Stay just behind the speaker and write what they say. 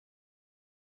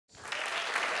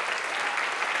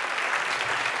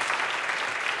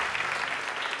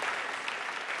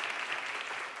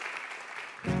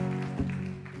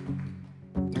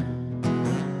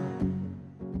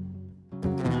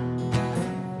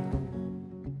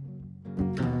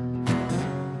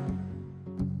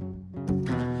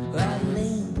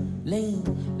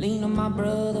my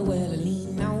brother, well, I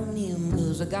lean on him,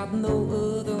 'cause I got no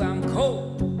other. I'm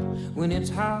cold when it's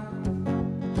hot.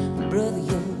 Brother,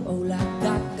 you're all I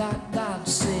got,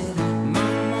 said. My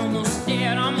mama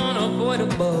said I'm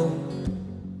unavoidable.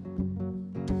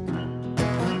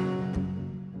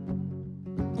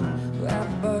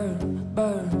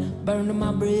 Burn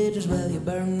my bridges, well, you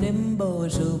burn them,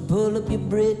 boys. So pull up your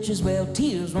britches, well,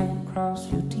 tears won't cross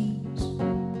your T's.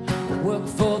 Work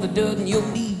for the dirt in your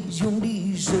knees,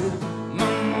 So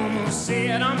my mama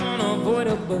said I'm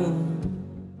unavoidable.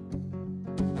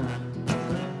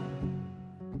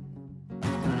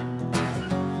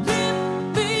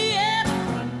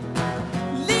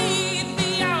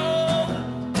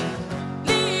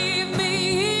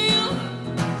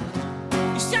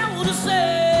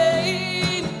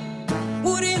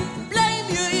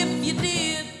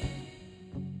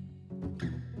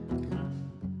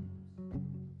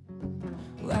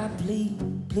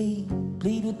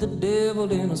 Plead with the devil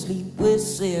and I sleep with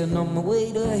sin. On my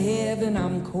way to heaven,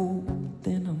 I'm cold,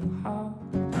 then I'm hot.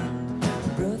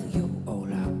 Brother, you're all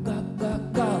I got.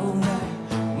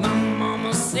 My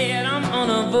mama said I'm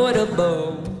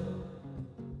unavoidable.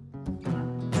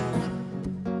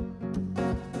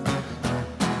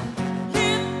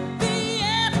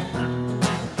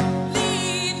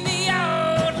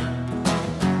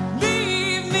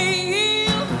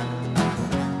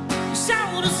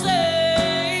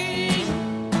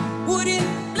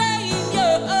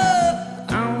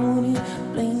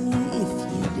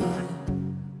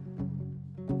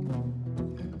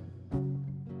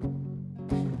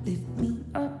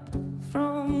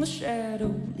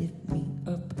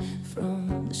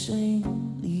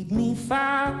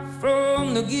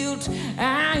 From the guilt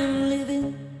I am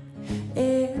living,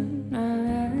 and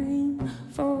I'm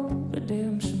for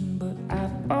redemption, but I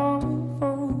fall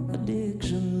for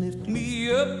addiction. Lift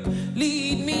me up,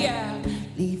 lead me out,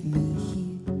 leave me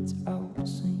here. It's all the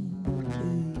same.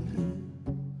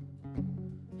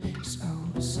 It's all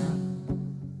the same.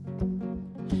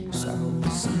 It's all the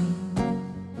same.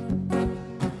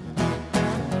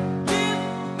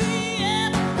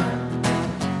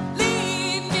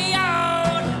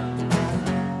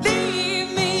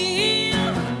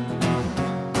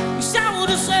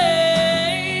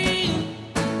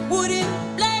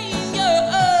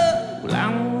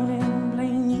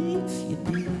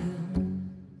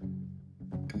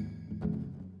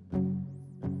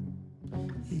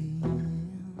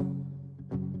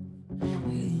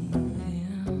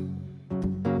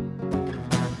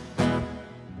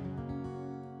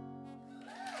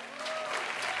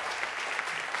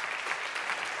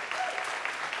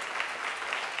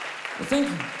 Thank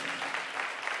you.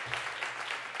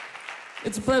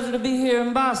 It's a pleasure to be here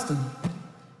in Boston.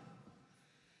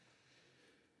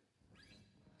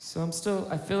 So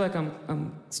I feel like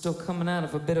I'm still coming out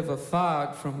of a bit of a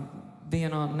fog from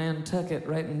being on Nantucket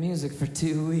writing music for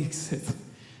 2 weeks.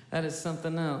 That is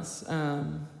something else.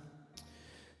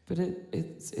 But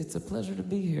it's a pleasure to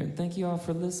be here, and thank you all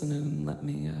for listening and let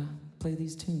me play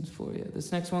these tunes for you.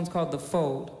 This next one's called The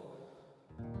Fold.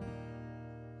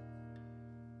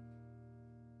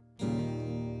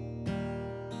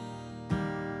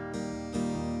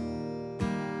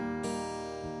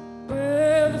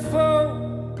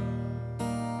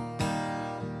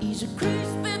 He's a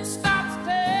crease that starts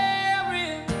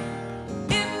tearing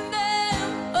in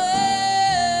them,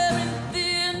 wearing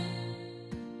thin,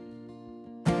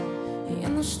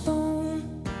 and the stone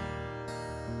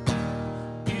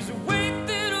is a weight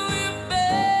that we're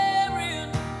bearing.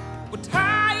 We're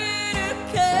tired of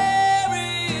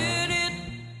carrying it.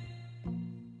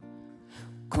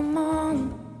 Come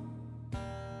on.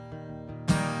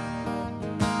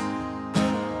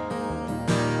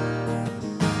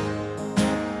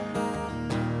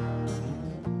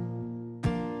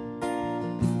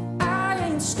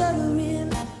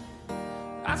 Stuttering,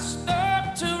 I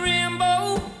start to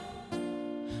ramble.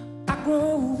 I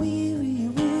grow weary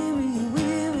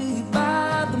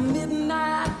by the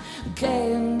midnight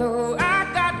candle. I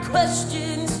got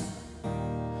questions,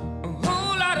 a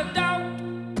whole lot of doubt.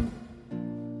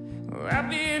 I've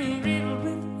been riddled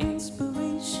with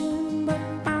inspiration, but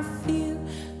my fear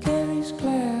carries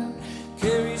cloud,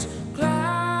 carries cloud.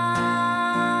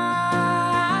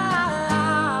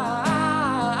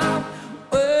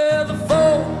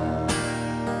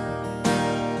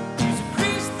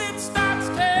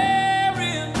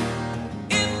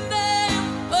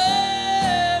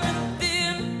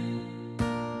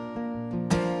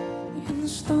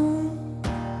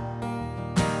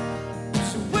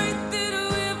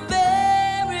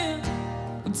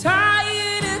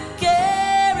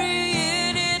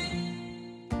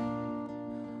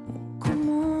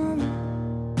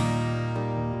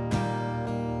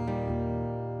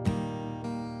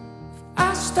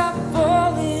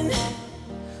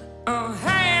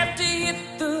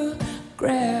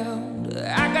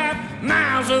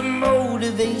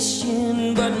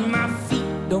 destination, but my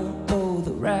feet don't go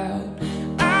the route.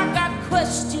 I got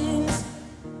questions,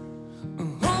 a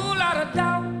whole lot of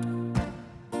doubt.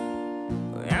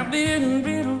 I've been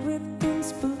riddled with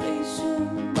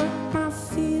inspiration, but my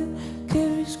fear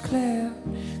carries cloud,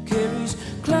 carries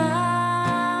cloud.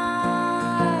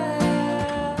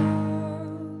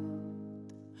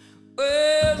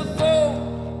 Well, the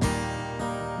fall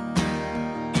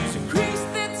is a crease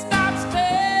that starts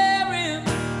tearing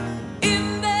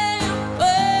in there,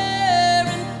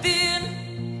 wearing thin.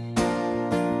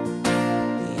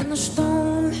 In the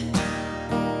stone is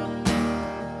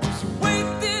a weight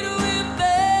that we're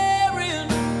bearing.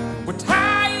 We're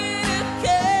tired of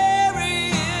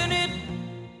carrying it.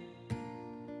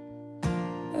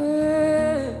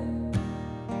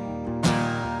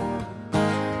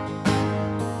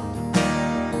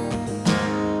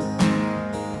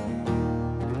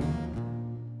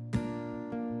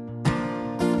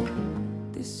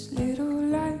 This little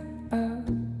light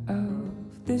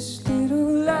this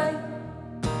little light,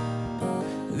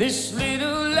 this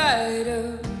little light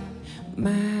of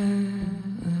mine,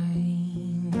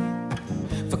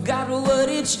 forgot what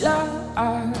it's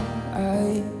like,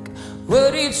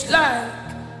 what it's like,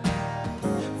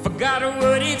 forgot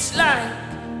what it's like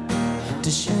to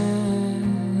shine,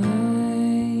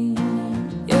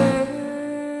 yeah.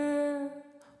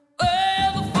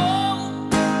 Well, the fall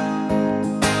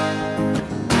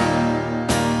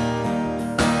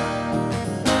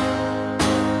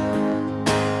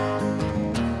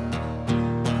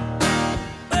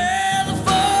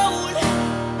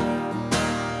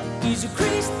is a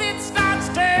crease that starts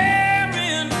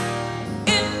tearing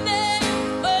in there,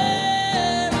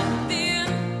 wearing thin.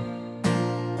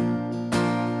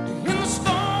 In the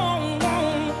storm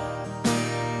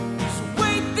is a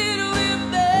weight that we're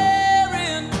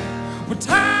bearing. We're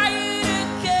tired of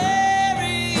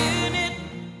carrying it.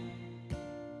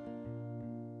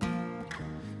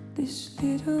 This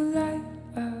little light,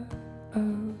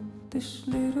 this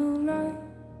little light,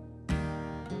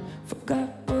 forgot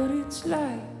what it's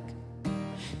like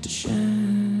to shine.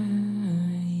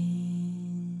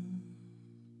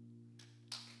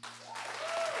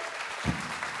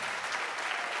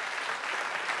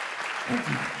 Thank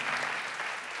you.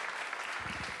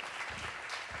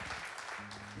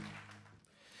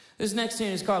 This next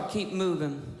tune is called Keep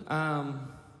Moving.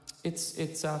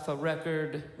 It's off a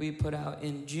record we put out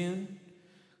in June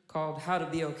called How to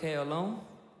Be Okay Alone,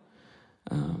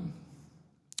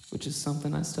 which is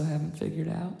something I still haven't figured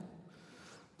out.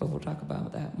 But we'll talk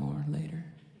about that more later.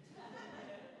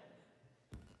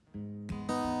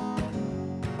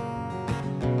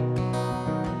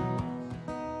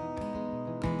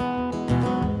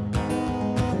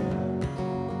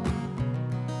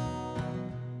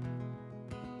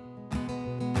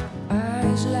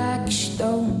 Eyes like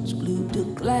stones glued to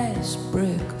glass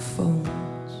brick phones.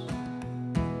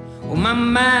 Well, my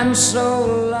mind's so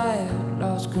loud,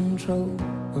 lost control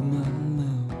of my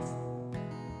mouth.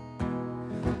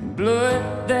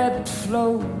 Blood that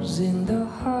flows in the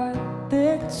heart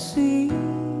that seeks,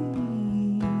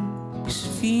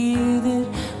 fear that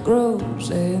grows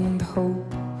and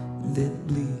hope that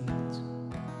bleeds.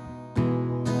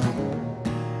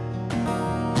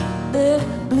 That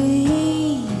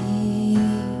bleeds,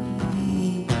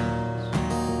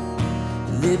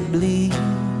 that bleeds.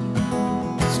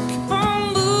 Keep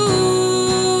on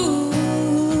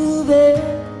moving,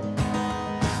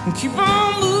 keep on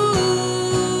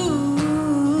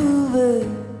moving,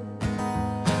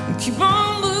 keep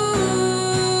on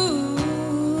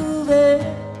moving.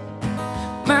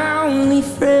 My only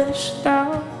fresh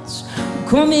thoughts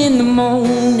come in the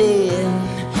morning,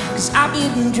 'cause I've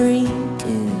been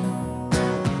drinking,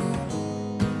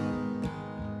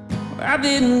 I've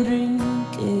been drinking.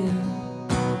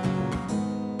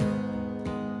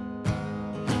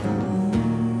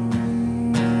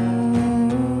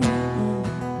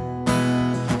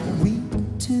 Week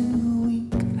to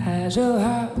week has a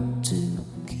heart to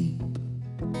keep.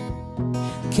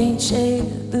 Can't share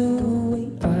the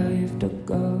weight I've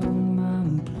got on my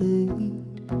plate.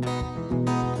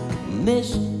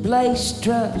 Misplaced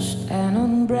trust and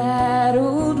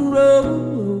unbridled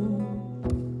rope.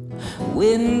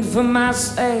 Waiting for my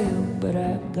sail, but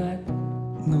I got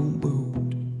no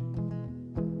boat.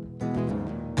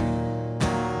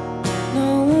 No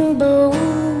boat.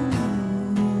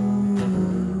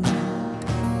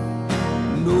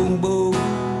 No boat.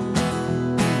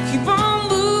 Keep on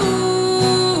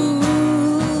moving.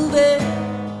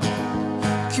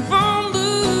 Keep on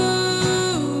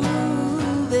moving.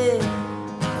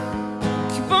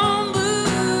 Keep on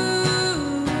moving.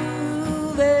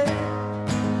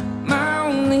 My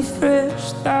only fresh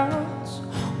thought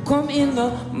in the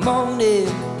morning,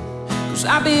 'cause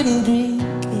I've been drinking.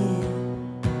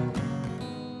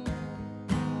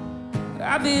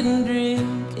 I've been drinking.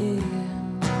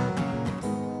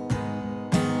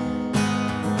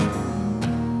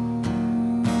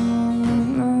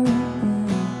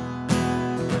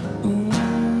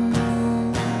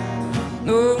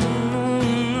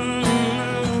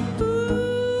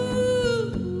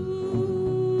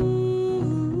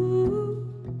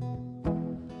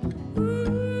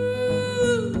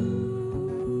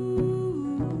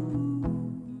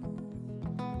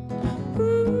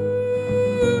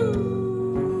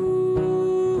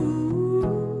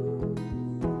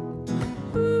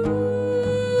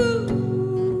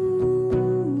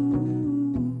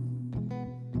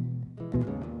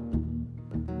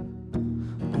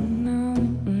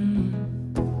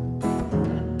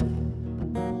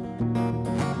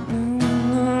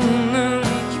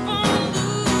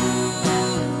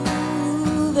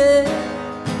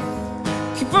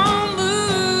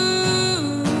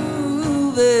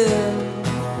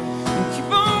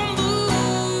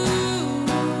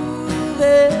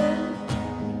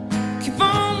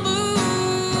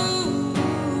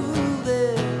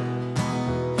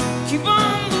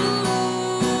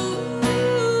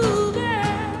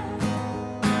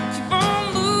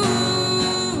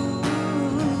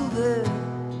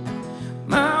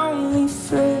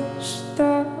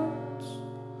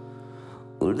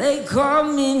 They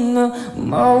come in the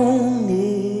morning.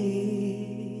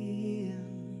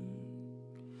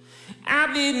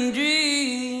 I've been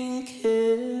drinking.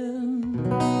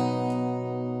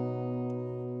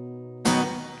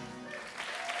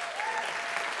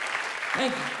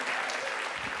 Thank you.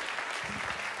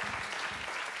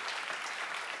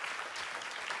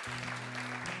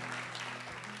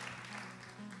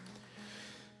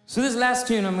 So this last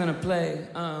tune I'm gonna play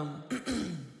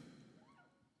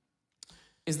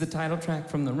is the title track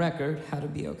from the record, How to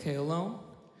Be Okay Alone.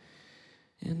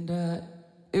 And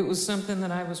it was something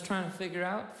that I was trying to figure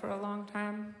out for a long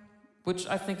time, which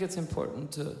I think it's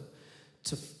important to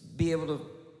be able to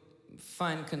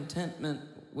find contentment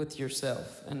with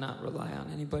yourself and not rely on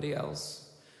anybody else.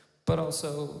 But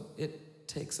also, it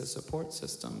takes a support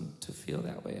system to feel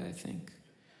that way, I think.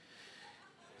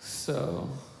 So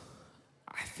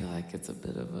I feel like it's a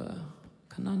bit of a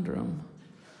conundrum.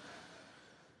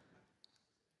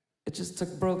 It just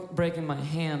took breaking my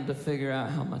hand to figure out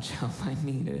how much help I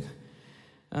needed.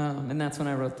 And that's when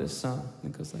I wrote this song.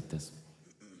 It goes like this.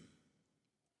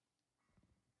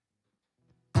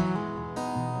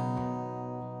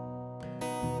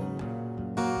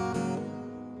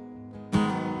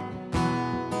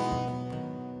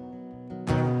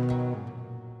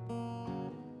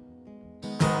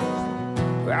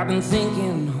 I've been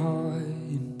thinking hard,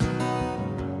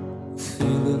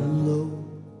 feeling low.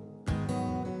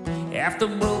 After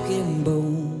broken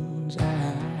bones,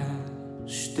 I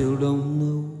still don't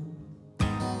know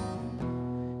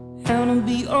how to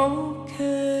be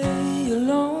okay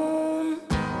alone.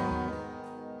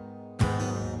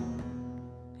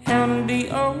 How to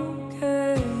be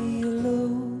okay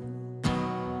alone.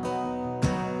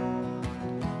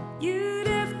 You'd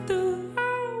have to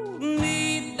hold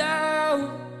me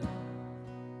down.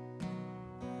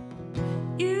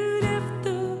 You'd have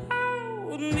to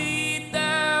hold me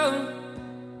down.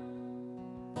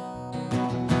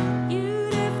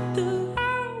 You'd have to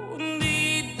hold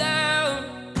me down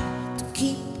to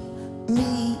keep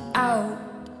me out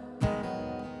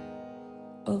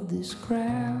of this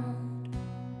crowd.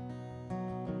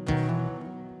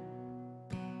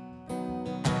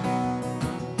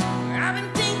 I've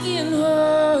been thinking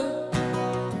hard,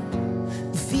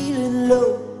 feeling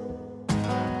low.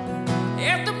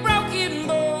 After broken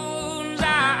bones,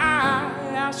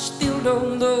 I still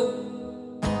don't know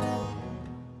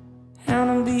how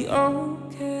to be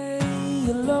okay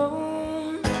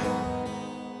alone.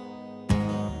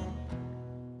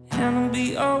 How to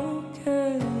be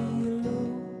okay alone.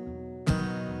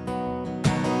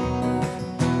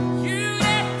 You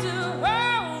have to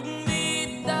hold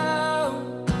me down.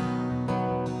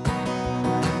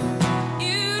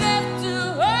 You have to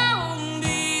hold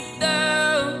me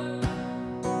down.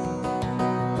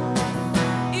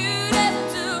 You have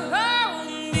to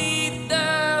hold me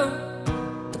down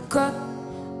to cut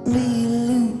me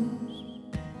loose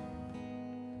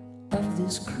of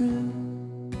this crew.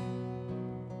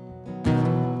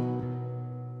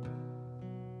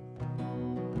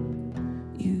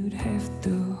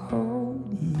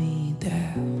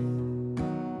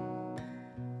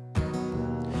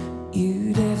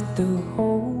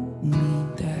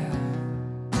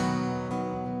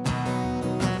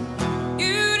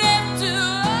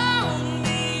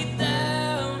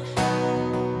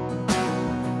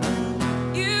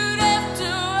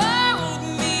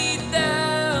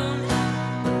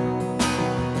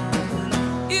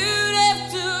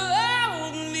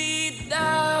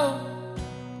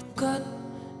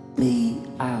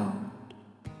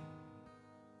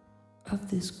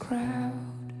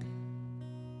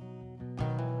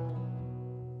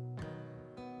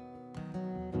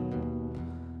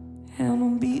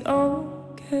 be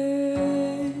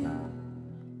okay.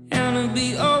 Gonna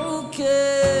be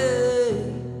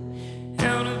okay.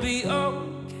 Gonna be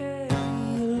okay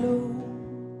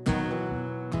alone.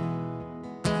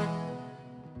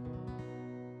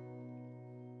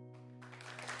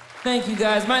 Thank you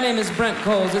guys. My name is Brent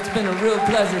Cowles. It's been a real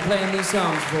pleasure playing these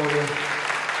songs for you.